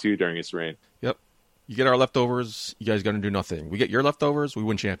meantime, too, during his reign. Yep. You get our leftovers, you guys got to do nothing. We get your leftovers, we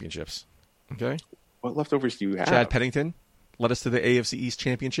win championships. Okay? What leftovers do you have? Chad Pennington led us to the AFC East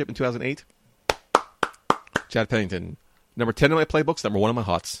Championship in 2008. Chad Pennington. Number 10 in my playbooks, number 1 in my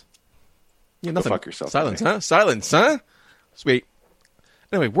hots. Yeah, nothing. Go fuck yourself. Silence, huh? Silence, huh? Sweet.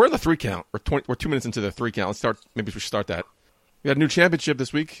 Anyway, we're in the 3 count. We're 2 minutes into the 3 count. Let's start. Maybe we should start that. We had a new championship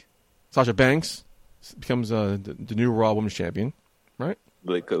this week. Sasha Banks becomes the new Raw Women's Champion, right?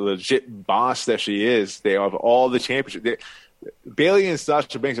 Like a legit boss that she is. They have all the championship. Bayley and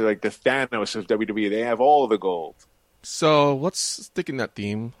Sasha Banks are like the Thanos of WWE. They have all of the gold. So let's stick in that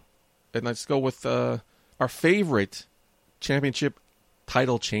theme, and let's go with our favorite championship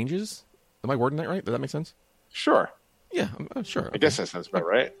title changes. Am I wording that right? Does that make sense? Sure. Yeah, sure. I guess that sounds about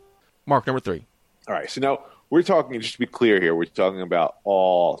right. Mark, number 3. All right. So now we're talking, just to be clear here, we're talking about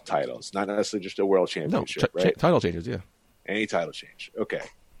all titles, not necessarily just a world championship, right? Title changes, yeah. Any title change. Okay.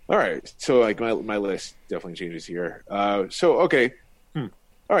 All right. So like my list definitely changes here. Okay.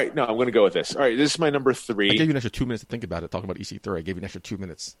 All right, no, I'm going to go with this. All right, this is my number 3. I gave you an extra 2 minutes to think about it, talking about EC3. I gave you an extra 2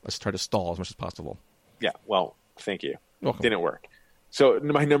 minutes. Let's try to stall as much as possible. Yeah, well, thank you. Welcome. Didn't work. So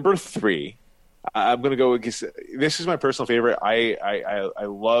my number 3, I'm going to go with this is my personal favorite. I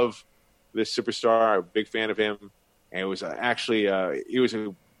love this superstar. I'm a big fan of him. And it was actually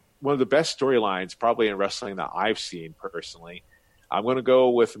one of the best storylines probably in wrestling that I've seen personally. I'm going to go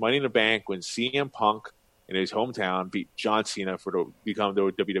with Money in the Bank when CM Punk in his hometown beat John Cena to become the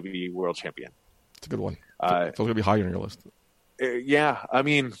WWE World Champion. It's a good one. It's going to be higher on your list. Yeah, I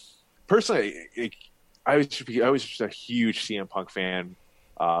mean, personally, I was just a huge CM Punk fan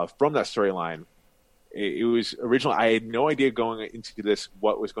from that storyline. It was original. I had no idea going into this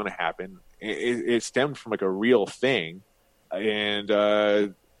what was going to happen. It stemmed from like a real thing, and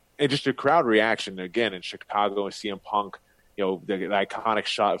just a crowd reaction again in Chicago and CM Punk. You know, the iconic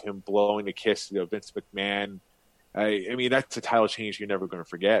shot of him blowing the kiss to Vince McMahon. I mean, that's a title change you're never going to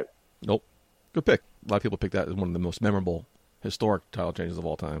forget. Nope. Good pick. A lot of people pick that as one of the most memorable, historic title changes of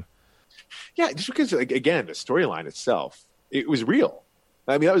all time. Yeah, just because, again, the storyline itself, it was real.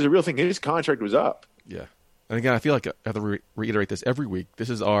 I mean, that was a real thing. His contract was up. Yeah. And again, I feel like I have to reiterate this every week.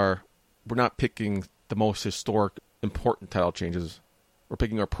 We're not picking the most historic, important title changes. We're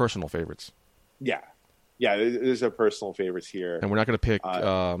picking our personal favorites. Yeah. Yeah, there's our personal favorites here. And we're not going to pick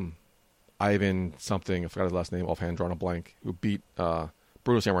Ivan something, I forgot his last name, offhand, drawing a blank, who beat Bruno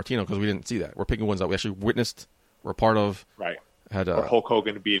Sammartino because we didn't see that. We're picking ones that we actually witnessed, were a part of. Right. Or Hulk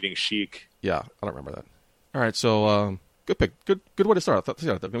Hogan beating Sheik. Yeah, I don't remember that. All right, so good pick. Good way to start. I thought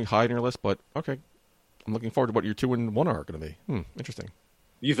they're going to be high on your list, but okay. I'm looking forward to what your 2 and 1 are going to be. Interesting.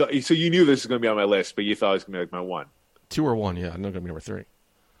 So you knew this was going to be on my list, but you thought it was going to be like my 1. 2 or 1, yeah. I'm not going to be number 3.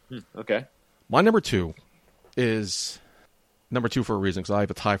 Okay. My number 2 is number 2 for a reason, because I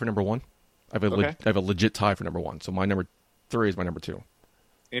have a tie for number 1. I have a legit tie for number 1. So my number 3 is my number 2.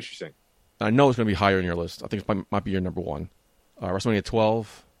 Interesting. I know it's going to be higher on your list. I think it might be your number 1. WrestleMania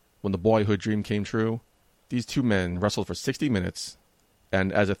 12, when the boyhood dream came true, these two men wrestled for 60 minutes,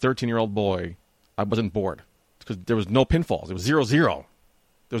 and as a 13-year-old boy, I wasn't bored because there was no pinfalls. It was 0-0. There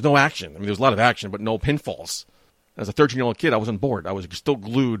was no action. I mean, there was a lot of action, but no pinfalls. As a 13-year-old kid, I wasn't bored. I was still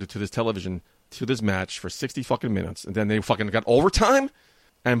glued to this television, to this match for 60 fucking minutes, and then they fucking got overtime,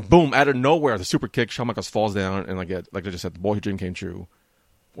 and boom, out of nowhere, the super kick, Shawn Michaels falls down, and like I just said, the boyhood dream came true.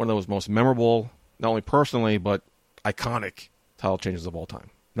 One of those most memorable, not only personally, but iconic title changes of all time.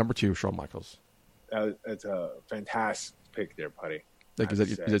 Number 2, Shawn Michaels. That's a fantastic pick there, buddy. Like, is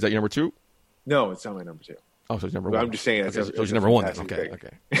that your number 2? No, it's not my number 2. Oh, so it's number 1. I'm just saying. So it's number 1. Okay.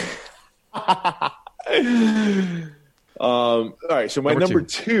 All right. So my number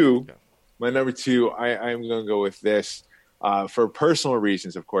 2, Yeah. I'm going to go with this for personal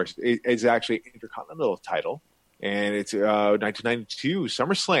reasons. Of course, it's actually an Intercontinental title, and it's 1992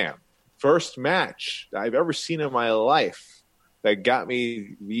 SummerSlam, first match that I've ever seen in my life that got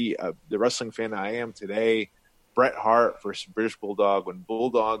me the wrestling fan I am today. Bret Hart versus British Bulldog, when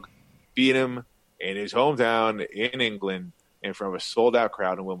Bulldog beat him in his hometown in England and from a sold-out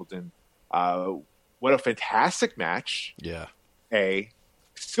crowd in Wimbledon. What a fantastic match. Yeah.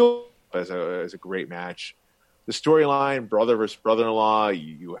 Still as a great match. The storyline, brother versus brother-in-law,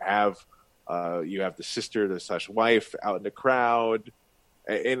 you have the sister, the wife out in the crowd.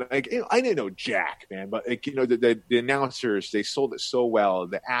 And I didn't know Jack, man, but the announcers, they sold it so well.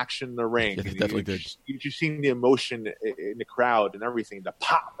 The action in the ring, yeah, definitely did. You just seen the emotion in the crowd and everything. The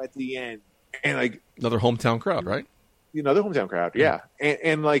pop at the end, and another hometown crowd, right? Another hometown crowd, yeah.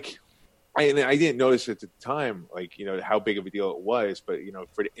 And I didn't notice at the time, how big of a deal it was, but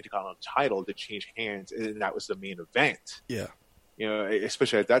for the Intercontinental title to change hands, and that was the main event. Yeah.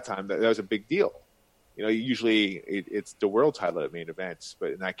 Especially at that time, that was a big deal. Usually it's the world title at main events,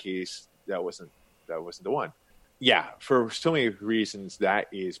 but in that case, that wasn't the one. Yeah, for so many reasons, that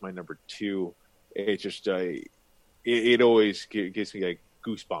is my number 2. It just it always gives me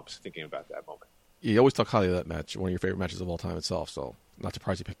goosebumps thinking about that moment. You always talk highly of that match, one of your favorite matches of all time itself. So not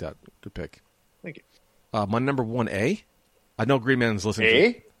surprised you picked that. Good pick. Thank you. My number 1A. I know Green Man's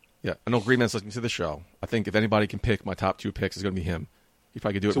listening. Yeah, I know Green Man's listening to the show. I think if anybody can pick my top 2 picks, it's going to be him. He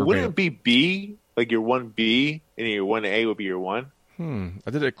probably could do it. So wouldn't it be B? Like your 1B and your 1A would be your 1?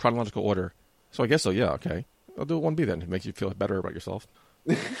 I did it in chronological order. So I guess so, yeah, okay. I'll do 1B then. It makes you feel better about yourself.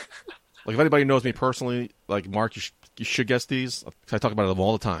 If anybody knows me personally, like Mark, you should guess these. I talk about them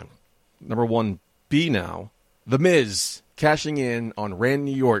all the time. Number 1B now. The Miz cashing in on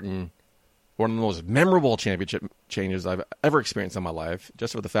Randy Orton. One of the most memorable championship changes I've ever experienced in my life.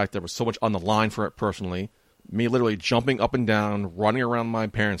 Just for the fact there was so much on the line for it personally. Me literally jumping up and down, running around my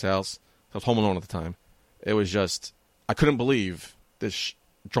parents' house. I was home alone at the time. It was just, I couldn't believe this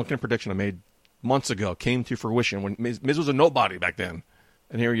drunken prediction I made months ago came to fruition when Miz was a nobody back then.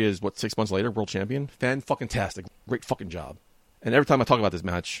 And here he is, 6 months later, world champion? Fan-fucking-tastic. Great fucking job. And every time I talk about this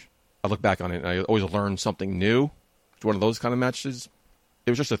match, I look back on it and I always learn something new. It's one of those kind of matches.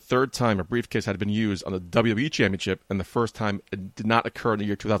 It was just the third time a briefcase had been used on the WWE Championship, and the first time it did not occur in the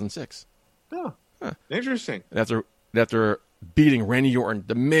year 2006. Oh, interesting. And after beating Randy Orton,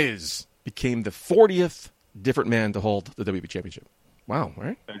 The Miz became the 40th different man to hold the WWE Championship. Wow,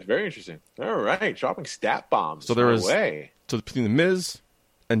 right? That's very interesting. All right, dropping stat bombs. So between The Miz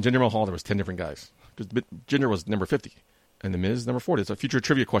and Jinder Mahal, there was 10 different guys. Because Jinder was number 50, and The Miz number 40. It's a future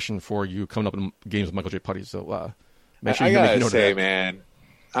trivia question for you coming up in games with Michael J. Putty. So make sure I you gotta know say, that. man,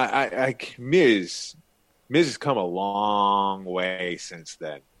 Miz has come a long way since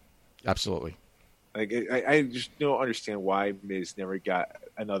then. Absolutely. Like I just don't understand why Miz never got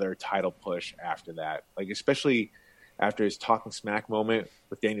another title push after that. Like especially after his talking smack moment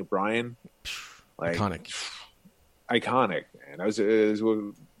with Daniel Bryan. Like, iconic, man. That was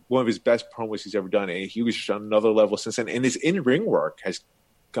one of his best promos he's ever done. And he was just on another level since then. And his in-ring work has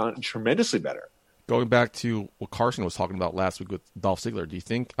gotten tremendously better. Going back to what Carson was talking about last week with Dolph Ziggler, do you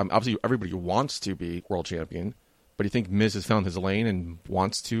think, obviously everybody wants to be world champion, but do you think Miz has found his lane and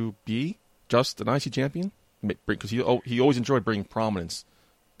wants to be just an IC champion? Because he always enjoyed bringing prominence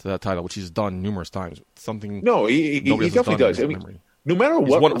to that title, which he's done numerous times. No, he definitely does. I mean, no matter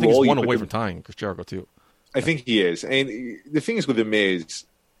what role, I think he's one away from tying Chris Jericho too. I think he is. And the thing is with The Miz,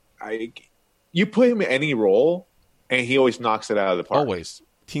 you put him in any role, and he always knocks it out of the park. Always.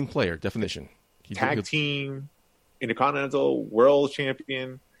 Team player, definition. Tag team, Intercontinental, World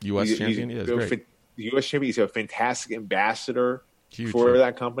Champion. U.S. Champion, yeah, great. U.S. Champion, he's a fantastic ambassador Huge, for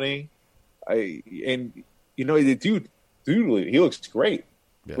that company. The dude, he looks great.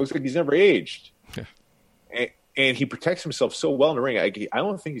 Yeah. Looks like he's never aged. And he protects himself so well in the ring. I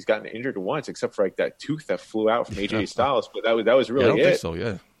don't think he's gotten injured once, except for like that tooth that flew out from AJ Styles. But that was really I don't it. think so.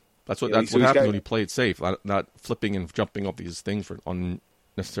 Yeah, that's what happens when he played safe, not flipping and jumping off these things for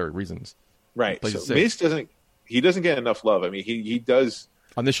unnecessary reasons. Right. So Miz doesn't get enough love. I mean, he does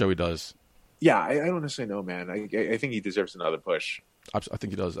on this show. He does. Yeah, I don't necessarily know, man. I think he deserves another push. I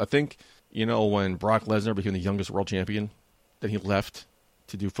think he does. I think when Brock Lesnar became the youngest world champion, then he left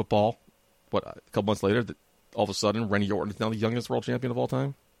to do football. A couple months later, all of a sudden, Randy Orton is now the youngest world champion of all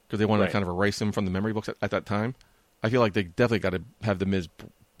time because they wanted to kind of erase him from the memory books at that time. I feel like they definitely got to have The Miz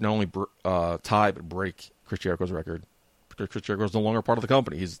not only tie but break Chris Jericho's record. Because Chris Jericho is no longer part of the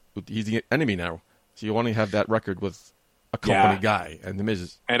company. He's the enemy now. So you want to have that record with a company guy, and The Miz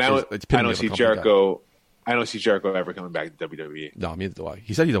is. And I don't see Jericho. Guy. I don't see Jericho ever coming back to WWE. No, neither do I.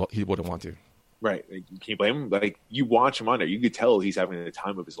 He said he wouldn't want to. Right? Like, can you blame him? Like you watch him on there, you could tell he's having the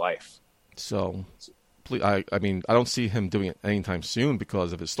time of his life. So, I mean, I don't see him doing it anytime soon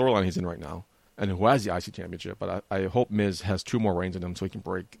because of his storyline he's in right now, and who has the IC championship. But I hope Miz has 2 more reigns in him so he can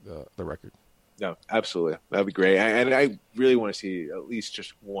break the record. No, absolutely. That'd be great. And I really want to see at least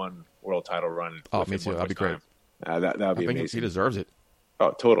just one world title run. Oh, me too. That'd be great. That'd be amazing. He deserves it. Oh,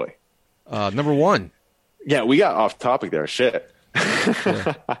 totally. Number 1. Yeah, we got off topic there. Shit.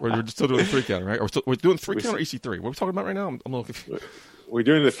 Yeah. We're still doing the 3 count, right? We're doing 3 count or EC3? What are we talking about right now? I'm a little confused. We're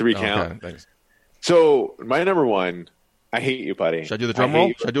doing the 3 count. Okay, thanks. So, my number 1, I hate you, buddy. Should I do the drum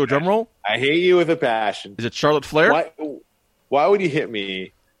roll? Should I do a drum roll? I hate you with a passion. Is it Charlotte Flair? Why would you hit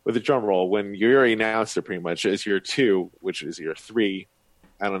me with a drum roll when you already announced it pretty much as your 2, which is your 3?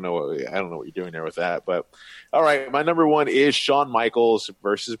 I don't know what you're doing there with that. But, all right, my number 1 is Shawn Michaels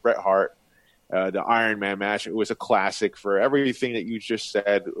versus Bret Hart. The Iron Man match. It was a classic for everything that you just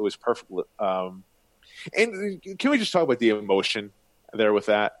said. It was perfect. And can we just talk about the emotion there with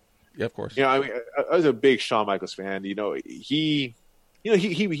that? Yeah, of course. I mean, I was a big Shawn Michaels fan. He brought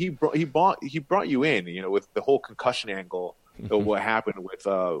you in. With the whole concussion angle of what happened with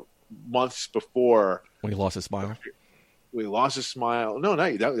months before when he lost his smile. When he lost his smile. No,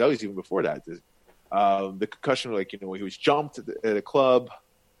 that was even before that. The concussion, when he was jumped at a club.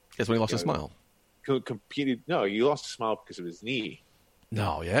 Yes, when he lost his smile. Competed. No, he lost his smile because of his knee.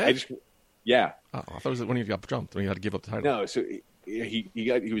 No, yeah. Yeah. Oh, I thought it was when he got jumped when he had to give up the title. No, so he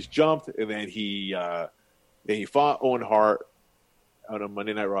was jumped and then he fought Owen Hart on a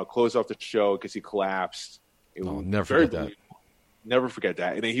Monday Night Raw, closed off the show because he collapsed. Never forget that. Never forget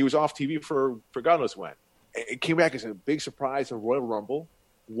that. And then he was off TV for God knows when. It came back as a big surprise at Royal Rumble,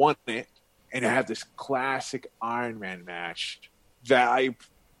 won it, and have this classic Iron Man match that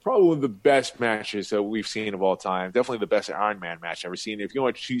probably one of the best matches that we've seen of all time. Definitely the best Iron Man match I've ever seen. If you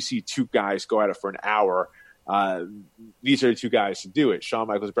want to see 2 guys go at it for an hour, these are the 2 guys to do it. Shawn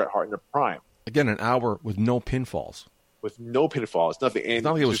Michaels, Bret Hart in their prime. Again, an hour with no pinfalls. with no pinfalls, nothing. And it's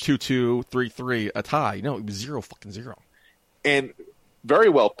not like it was 2-2, 3-3, a tie. No, it was 0-0. And very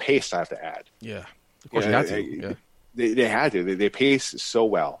well paced, I have to add. Yeah. Of course you had to. Yeah. They had to. They pace so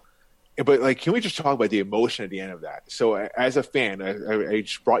well. But, like, can we just talk about the emotion at the end of that? So, as a fan, I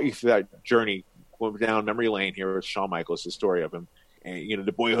just brought you through that journey, went down memory lane here with Shawn Michaels, the story of him. And, you know,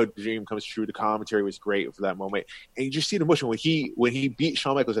 the boyhood dream comes true. The commentary was great for that moment. And you just see the emotion when he beat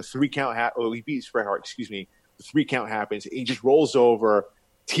Shawn Michaels, a 3-count he beats Bret Hart, the 3-count happens. And he just rolls over,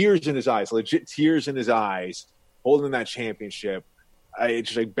 tears in his eyes, legit tears in his eyes, holding that championship.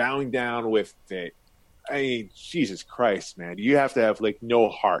 Just like bowing down with it. I mean, Jesus Christ, man. You have to have, like, no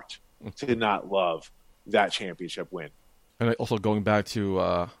heart to not love that championship win. And also going back to,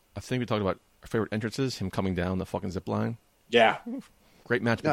 I think we talked about our favorite entrances, him coming down the fucking zip line. Yeah. Great match.